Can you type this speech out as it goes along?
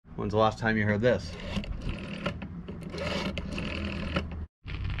When's the last time you heard this?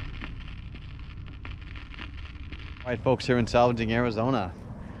 All right, folks, here in Salvaging, Arizona.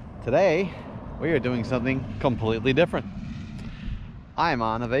 Today, we are doing something completely different. I'm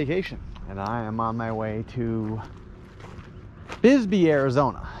on a vacation, and I am on my way to Bisbee,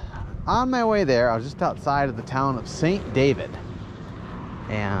 Arizona. On my way there, I was just outside of the town of St. David,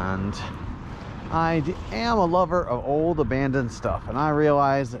 and I am a lover of old abandoned stuff, and I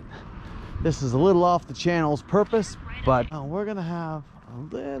realize that this is a little off the channel's purpose, but we're gonna have a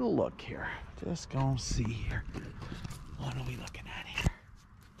little look here. Just gonna see here. What are we looking at here?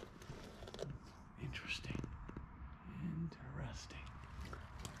 Interesting.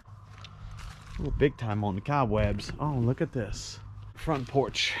 A little big time on the cobwebs. Oh, look at this. Front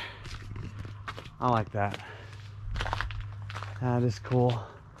porch. I like that. That is cool.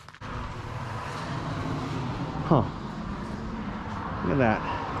 Huh. Look at that.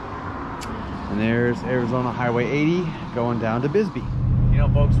 And there's Arizona Highway 80 going down to Bisbee. You know,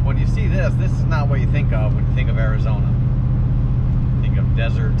 folks, when you see this, this is not what you think of when you think of Arizona. You think of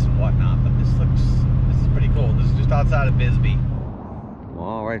deserts and whatnot, but this is pretty cool. This is just outside of Bisbee. Well,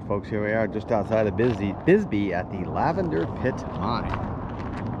 all right, folks, here we are just outside of Bisbee at the Lavender Pit Mine.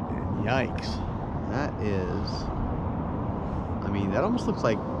 And yikes. That is, I mean, that almost looks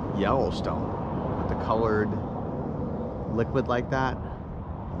like Yellowstone with the colored liquid like that.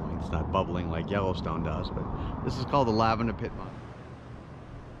 I mean, it's not bubbling like Yellowstone does, but this is called the Lavender Pit Mine.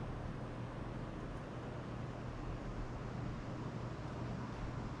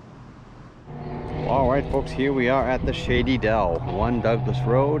 All right, folks, here we are at the Shady Dell, 1 Douglas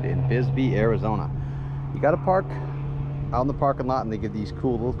Road in Bisbee, Arizona. You got to park out in the parking lot, and they give these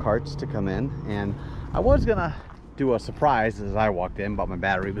cool little carts to come in. And I was gonna do a surprise as I walked in, but my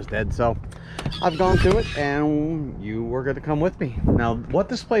battery was dead, so I've gone through it, and you were gonna come with me. Now, what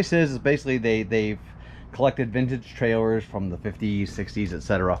this place is basically they've collected vintage trailers from the 50s, 60s,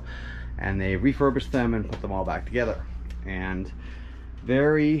 etc., and they refurbished them and put them all back together. And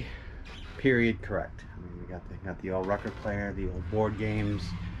very period correct. I mean, we got the old record player, the old board games.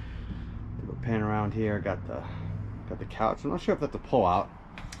 We'll pan around here. Got the couch. I'm not sure if that's a pull-out.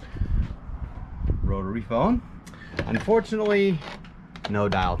 Rotary phone. Unfortunately, no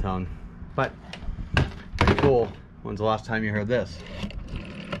dial tone, but pretty cool. When's the last time you heard this?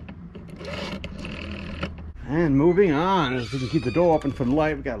 And moving on, if we can keep the door open for the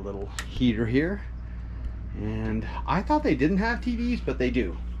light, we got a little heater here. And I thought they didn't have TVs, but they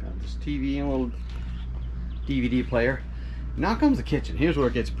do. Got this TV and a little DVD player. Now comes the kitchen. Here's where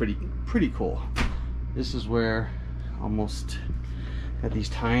it gets pretty cool. This is where almost got these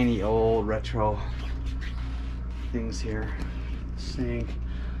tiny old retro things here. Sink,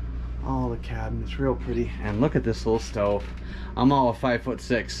 all the cabinets, real pretty. And look at this little stove. I'm all of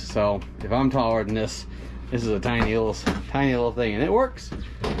 5'6", so if I'm taller than this is a tiny little thing, and it works.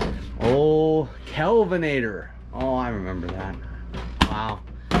 Old Kelvinator. Oh, I remember that. Wow.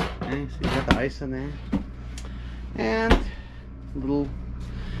 Okay, so you got the ice in there, and a little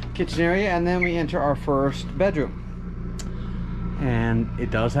kitchen area, and then we enter our first bedroom. And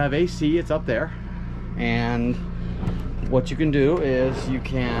it does have AC, it's up there. And what you can do is you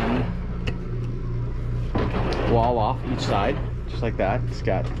can wall off each side, just like that. It's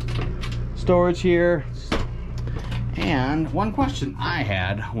got storage here. And one question I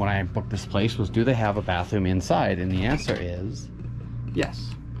had when I booked this place was, do they have a bathroom inside? And the answer is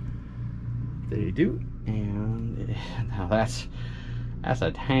yes, they do. And now that's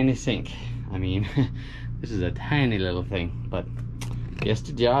a tiny sink. I mean, this is a tiny little thing, but gets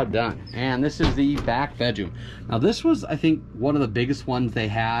the job done. And this is the back bedroom. Now this was, I think, one of the biggest ones they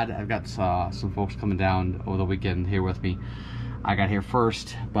had. I've got some folks coming down over the weekend here with me. I got here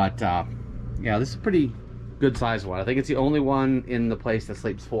first, but yeah, this is a pretty good size one. I think it's the only one in the place that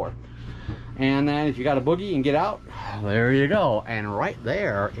sleeps 4. And then if you got a boogie and get out, there you go. And right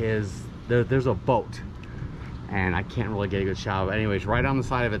there is there's a boat, and I can't really get a good shot of it. Anyways, right on the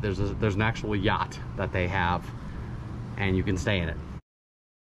side of it, there's an actual yacht that they have, and you can stay in it.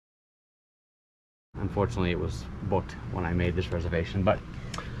 Unfortunately, it was booked when I made this reservation, but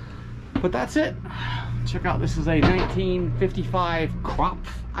that's it. Check out, this is a 1955 Crop,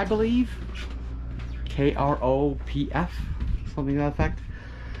 I believe. K-R-O-P-F, something to that effect.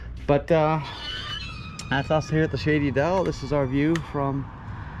 But that's us here at the Shady Dell. This is our view from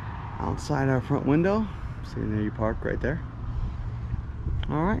outside our front window. See, there you park right there.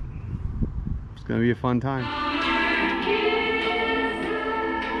 All right, it's gonna be a fun time.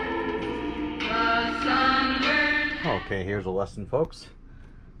 Okay, here's a lesson, folks.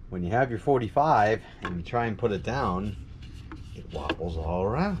 When you have your 45 and you try and put it down, it wobbles all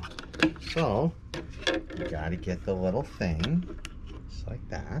around. So you gotta get the little thing just like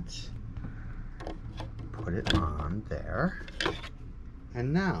that. Put it on there.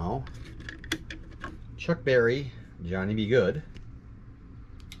 And now Chuck Berry, Johnny Be Good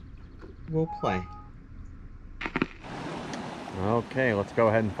will play. Okay, let's go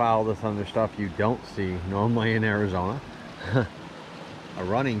ahead and follow this under stuff you don't see normally in Arizona. A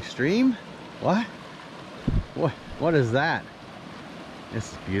running stream? What? What is that?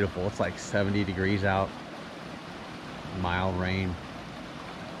 This is beautiful. It's like 70 degrees out. Mild rain.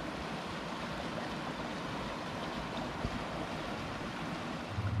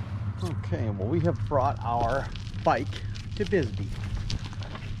 Okay, well, we have brought our bike to Bisbee.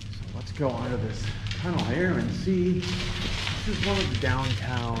 So let's go onto this tunnel here and see. This is one of the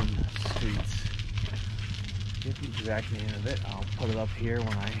downtown streets. Get the exact name of it. I'll put it up here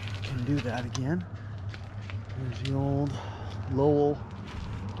when I can do that again. There's the old Lowell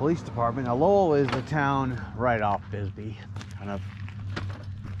Police Department. Now, Lowell is the town right off Bisbee, kind of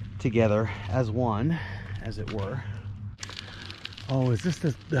together as one, as it were. Oh, is this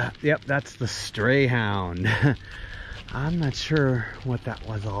the yep, that's the stray hound. I'm not sure what that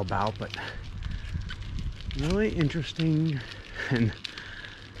was all about, but really interesting and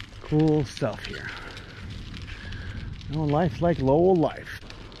cool stuff here. You know, life's like Lowell life.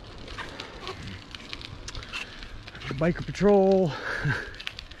 The biker patrol.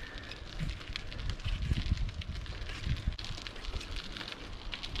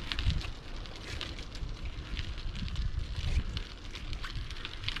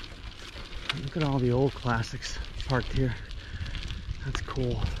 Look at all the old classics parked here. That's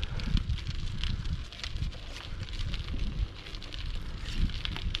cool.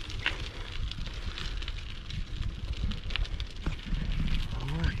 All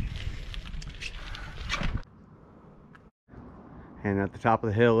right. And at the top of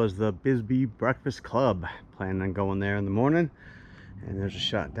the hill is the Bisbee Breakfast Club. Planning on going there in the morning. And there's a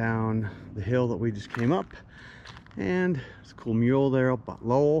shot down the hill that we just came up. And there's a cool mural there up at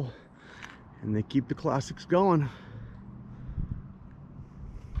Lowell. And they keep the classics going.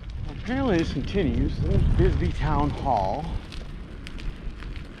 Apparently this continues. There's Bisbee Town Hall.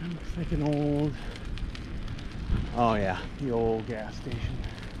 That looks like an old, oh yeah, the old gas station.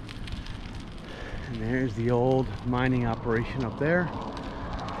 And there's the old mining operation up there.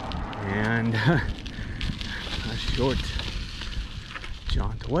 And a short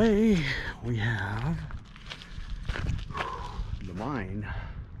jaunt away, we have the mine.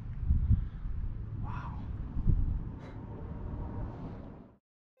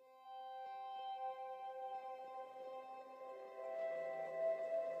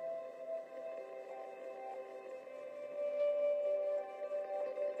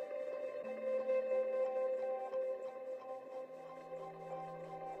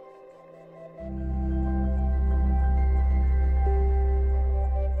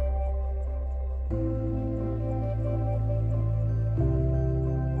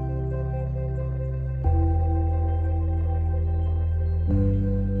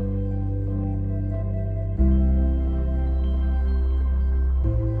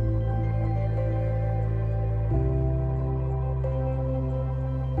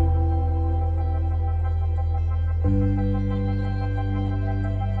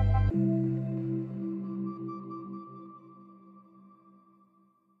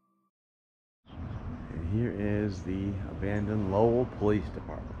 Here is the abandoned Lowell Police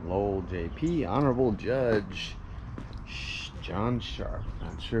Department. Lowell JP, Honorable Judge John Sharp.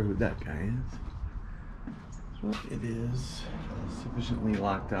 Not sure who that guy is. But it is sufficiently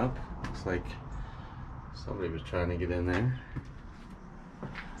locked up. Looks like somebody was trying to get in there.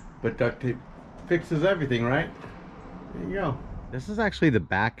 But duct tape fixes everything, right? There you go. This is actually the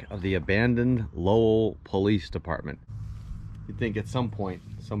back of the abandoned Lowell Police Department. You'd think at some point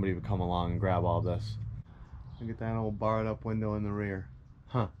somebody would come along and grab all this. Look at that old barred up window in the rear.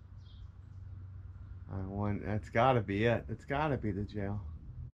 Huh. That's gotta be it. It's gotta be the jail.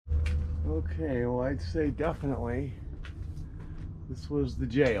 Okay, well, I'd say definitely this was the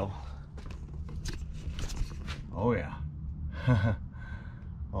jail. Oh yeah.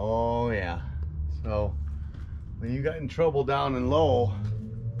 Oh yeah. So when you got in trouble down in Lowell,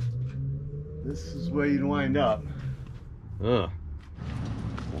 this is where you'd wind up. Ugh.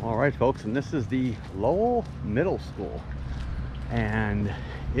 All right, folks, and this is the Lowell Middle School, and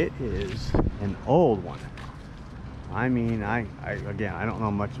it is an old one. I mean, again, I don't know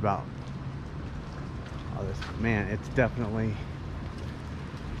much about all this, but man, it's definitely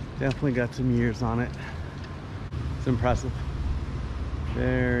got some years on it. It's impressive.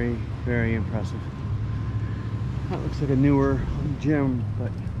 Very, very impressive. That looks like a newer gym,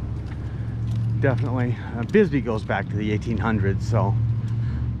 but definitely Bisbee goes back to the 1800s. So,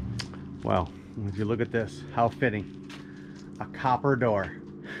 well, if you look at this, how fitting. A copper door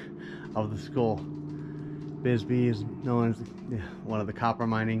of the school. Bisbee is known as one of the copper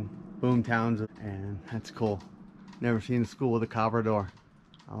mining boom towns, and that's cool. Never seen a school with a copper door.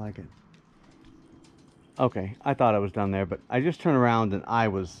 I like it. Okay, I thought I was done there, but I just turned around and I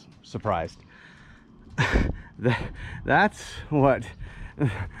was surprised. That's what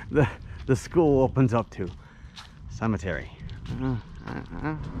the school opens up to. Cemetery.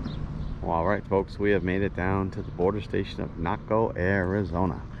 Well, all right, folks, we have made it down to the border station of Naco,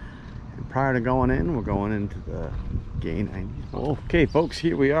 Arizona. And prior to going in, we're going into the gay 90s. Okay, folks,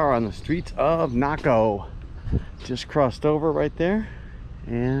 here we are on the streets of Naco. Just crossed over right there,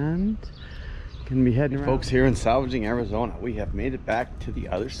 and gonna be heading around. Folks, here in Salvaging, Arizona, we have made it back to the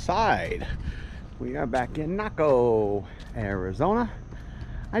other side. We are back in Naco, Arizona.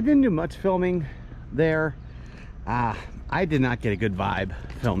 I didn't do much filming there. I did not get a good vibe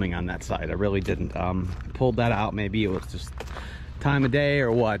filming on that side. I really didn't. Pulled that out. Maybe it was just time of day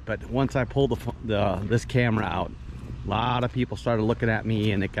or what. But once I pulled this camera out, a lot of people started looking at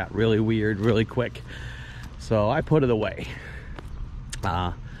me, and it got really weird really quick. So I put it away.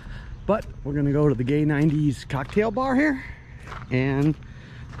 But we're gonna go to the Gay 90s cocktail bar here and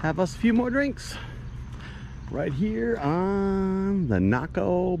have us a few more drinks right here on the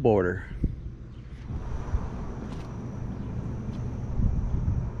Naco border.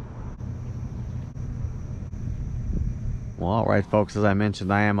 Well, all right, folks, as I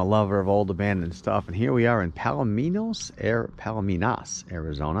mentioned, I am a lover of old abandoned stuff, and here we are in Palominos,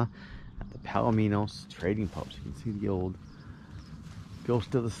 Arizona, at the Palominos Trading Post. You can see the old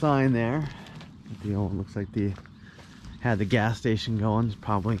ghost of the sign there. The old, looks like they had the gas station going. It's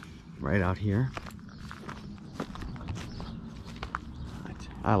probably right out here.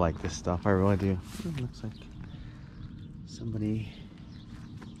 I like this stuff, I really do. It looks like somebody,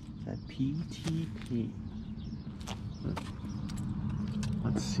 that PTP.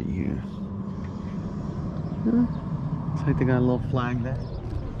 Let's see here. Looks like they got a little flag there.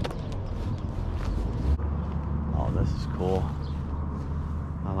 Oh, this is cool.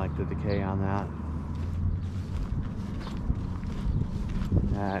 I like the decay on that.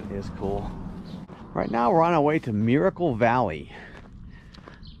 That is cool. Right now we're on our way to Miracle Valley,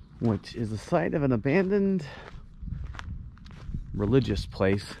 which is the site of an abandoned religious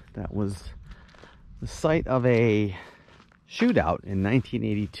place that was the site of a shootout in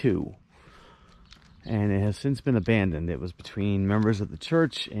 1982, and it has since been abandoned. It was between members of the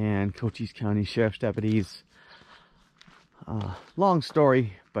church and Cochise County Sheriff's deputies. Long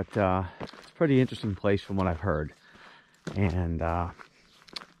story, but it's a pretty interesting place from what I've heard, and we're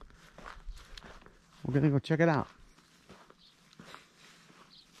gonna go check it out.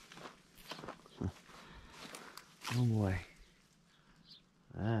 Oh boy.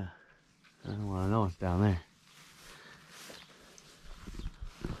 I don't want to know what's down there.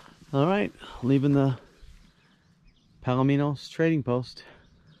 All right, leaving the Palominos Trading Post.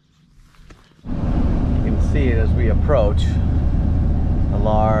 You can see it as we approach a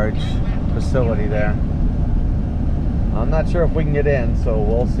large facility there. I'm not sure if we can get in, so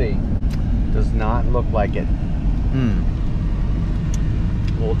we'll see. Does not look like it.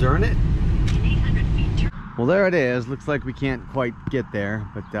 Well, darn it. Well, there it is. Looks like we can't quite get there,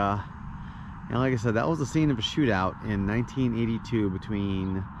 but you know, like I said, that was the scene of a shootout in 1982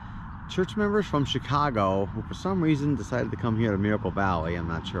 between church members from Chicago who for some reason decided to come here to Miracle Valley. I'm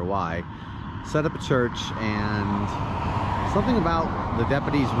not sure why. Set up a church, and something about the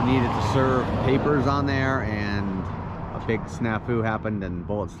deputies who needed to serve papers on there, and a big snafu happened and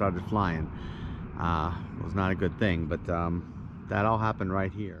bullets started flying. It was not a good thing, but that all happened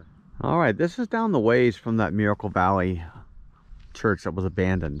right here. All right, this is down the ways from that Miracle Valley church that was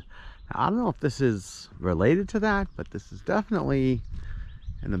abandoned. Now, I don't know if this is related to that, but this is definitely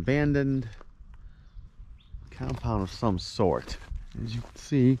an abandoned compound of some sort. As you can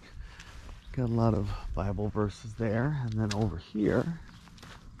see, got a lot of Bible verses there, and then over here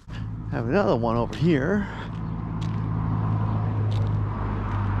have another one over here.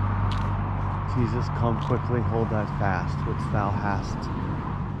 Jesus, come quickly, hold that fast, which thou hast,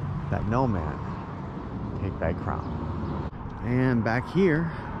 that no man take thy crown. And back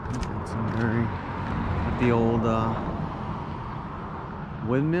here, got some very, got the old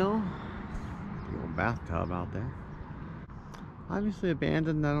windmill, the old bathtub out there. Obviously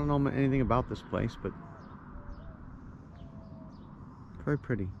abandoned. I don't know anything about this place, but very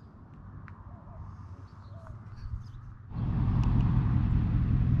pretty.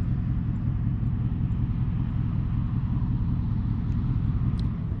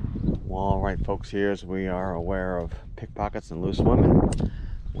 Well, all right, folks, here as we are aware of pickpockets and loose women,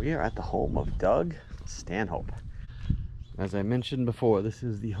 we are at the home of Doug Stanhope. As I mentioned before, this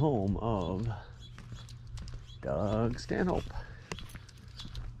is the home of Doug Stanhope.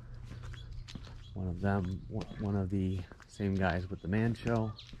 One of the same guys with the Man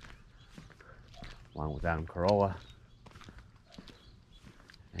Show, along with Adam Carolla.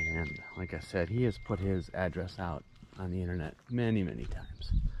 And like I said, he has put his address out on the internet many, many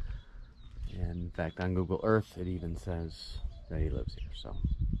times. And in fact, on Google Earth, it even says that he lives here. So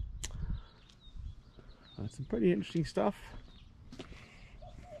that's some pretty interesting stuff.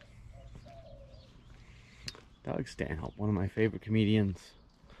 Doug Stanhope, one of my favorite comedians.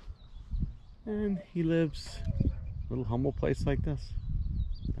 And he lives in a little humble place like this,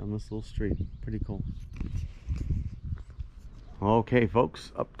 down this little street. Pretty cool. Okay,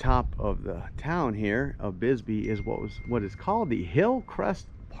 folks, up top of the town here of Bisbee is what is called the Hillcrest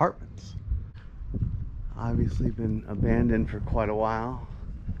Apartments. Obviously been abandoned for quite a while.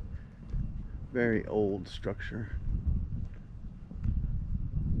 Very old structure.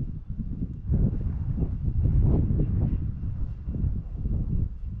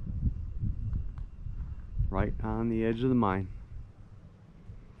 Right on the edge of the mine.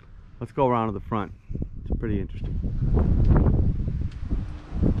 Let's go around to the front. It's pretty interesting.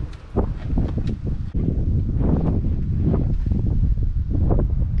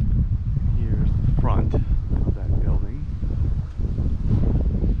 Here's the front of that building.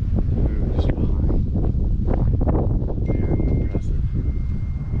 Just behind. Very impressive.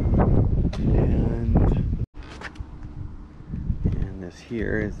 And this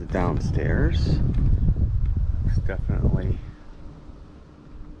here is the downstairs. It's definitely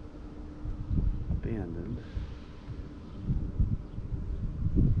abandoned.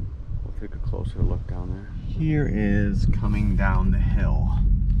 We'll take a closer look down there. Here is coming down the hill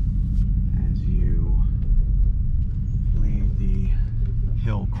as you leave the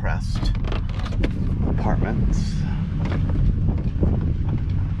Hillcrest Apartments.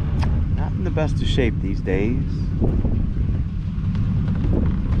 Not in the best of shape these days.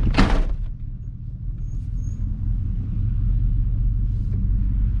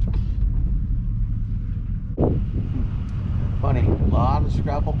 Funny, a lot of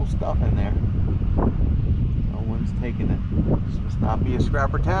scrappable stuff in there. No one's taking it. This must not be a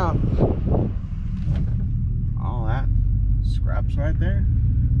scrapper town. All that scraps right there.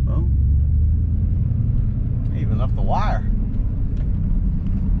 Boom. They even left the wire.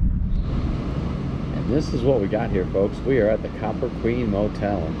 And this is what we got here, folks. We are at the Copper Queen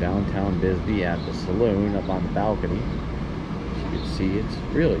Motel in downtown Bisbee at the saloon up on the balcony. As you can see, it's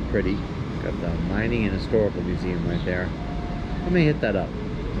really pretty. Got the Mining and Historical Museum right there. Let me hit that up.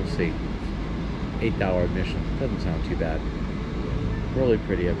 We'll see. $8 admission. Doesn't sound too bad. Really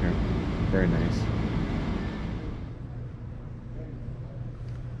pretty up here. Very nice.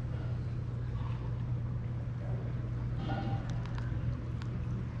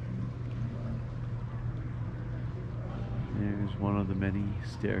 There's one of the many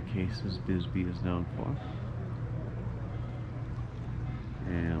staircases Bisbee is known for.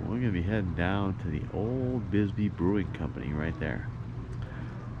 And we're going to be heading down to the old Bisbee Brewing Company right there.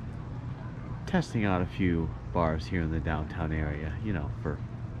 Testing out a few bars here in the downtown area, you know, for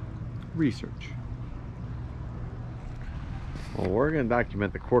research. Well, we're going to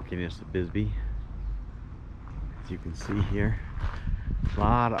document the quirkiness of Bisbee. As you can see here, a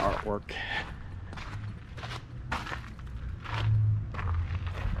lot of artwork.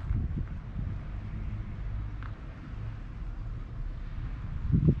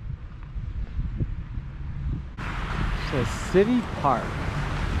 A city park.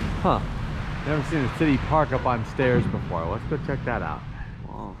 Huh. Never seen a city park up on stairs before. Let's go check that out.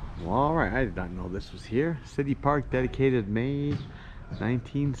 Well, alright. I did not know this was here. City park dedicated May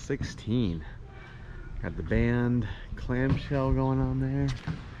 1916. Got the band clamshell going on there.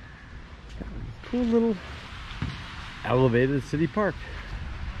 Cool little elevated city park.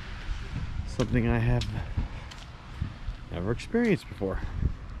 Something I have never experienced before.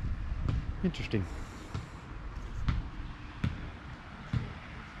 Interesting.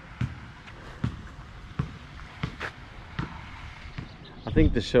 I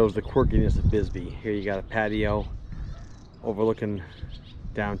think this shows the quirkiness of Bisbee. Here you got a patio overlooking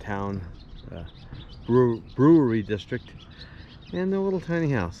downtown brewery district and the little tiny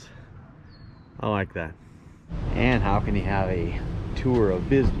house. I like that. And how can you have a tour of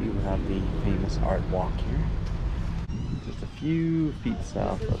Bisbee without the famous art walk here? Just a few feet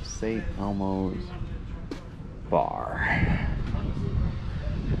south of St. Elmo's Bar,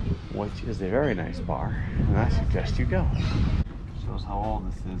 which is a very nice bar, and I suggest you go. Shows how old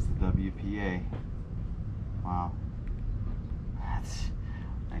this is, the WPA. Wow. That's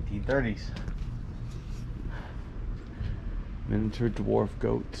 1930s. Miniature dwarf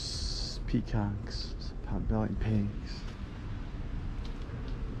goats, peacocks, pot-bellied pigs.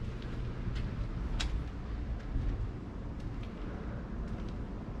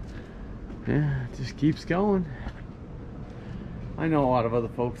 Yeah, it just keeps going. I know a lot of other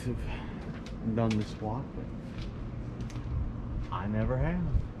folks have done this walk, but I never have.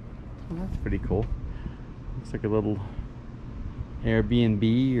 Well, that's pretty cool. Looks like a little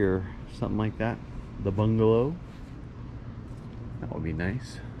Airbnb or something like that. The bungalow. That would be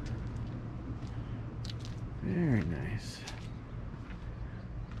nice. Very nice.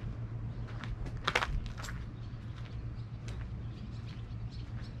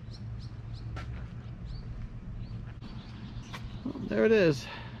 Well, there it is.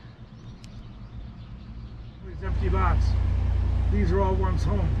 These empty lots. These are all once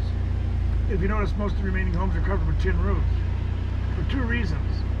homes. If you notice, most of the remaining homes are covered with tin roofs. For two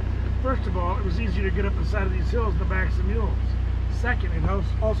reasons. First of all, it was easier to get up the side of these hills than the backs of mules. Second, it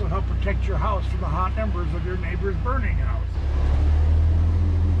also helped protect your house from the hot embers of your neighbor's burning house.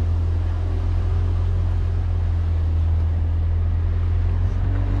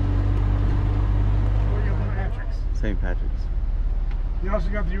 St. Patrick's. You also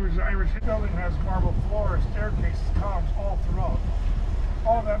got the Irish building has marble floors, staircases, columns all throughout.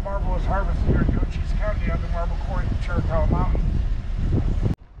 All of that marble is harvested here in Cochise County on the marble quarry of the Chiricahua Mountains.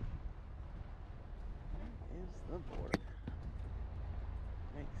 Here's the board.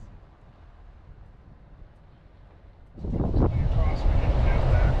 Thanks.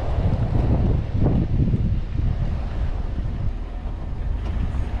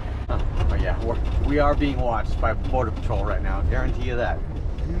 Oh yeah, we are being watched by Border Patrol right now. Guarantee you that.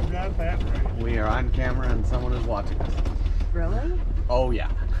 You got that right. We are on camera and someone is watching us. Really? Oh yeah.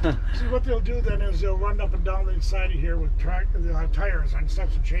 See, what they'll do then is they'll run up and down the side of here with they'll have tires on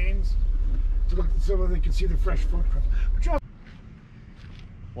sets of chains so they can see the fresh footprints.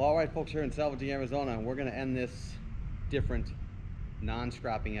 Well, all right, folks, here in Salvaging, Arizona, we're going to end this different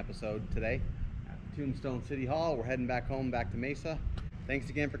non-scrapping episode today at Tombstone City Hall. We're heading back home, back to Mesa. Thanks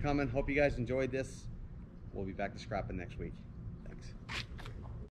again for coming. Hope you guys enjoyed this. We'll be back to scrapping next week.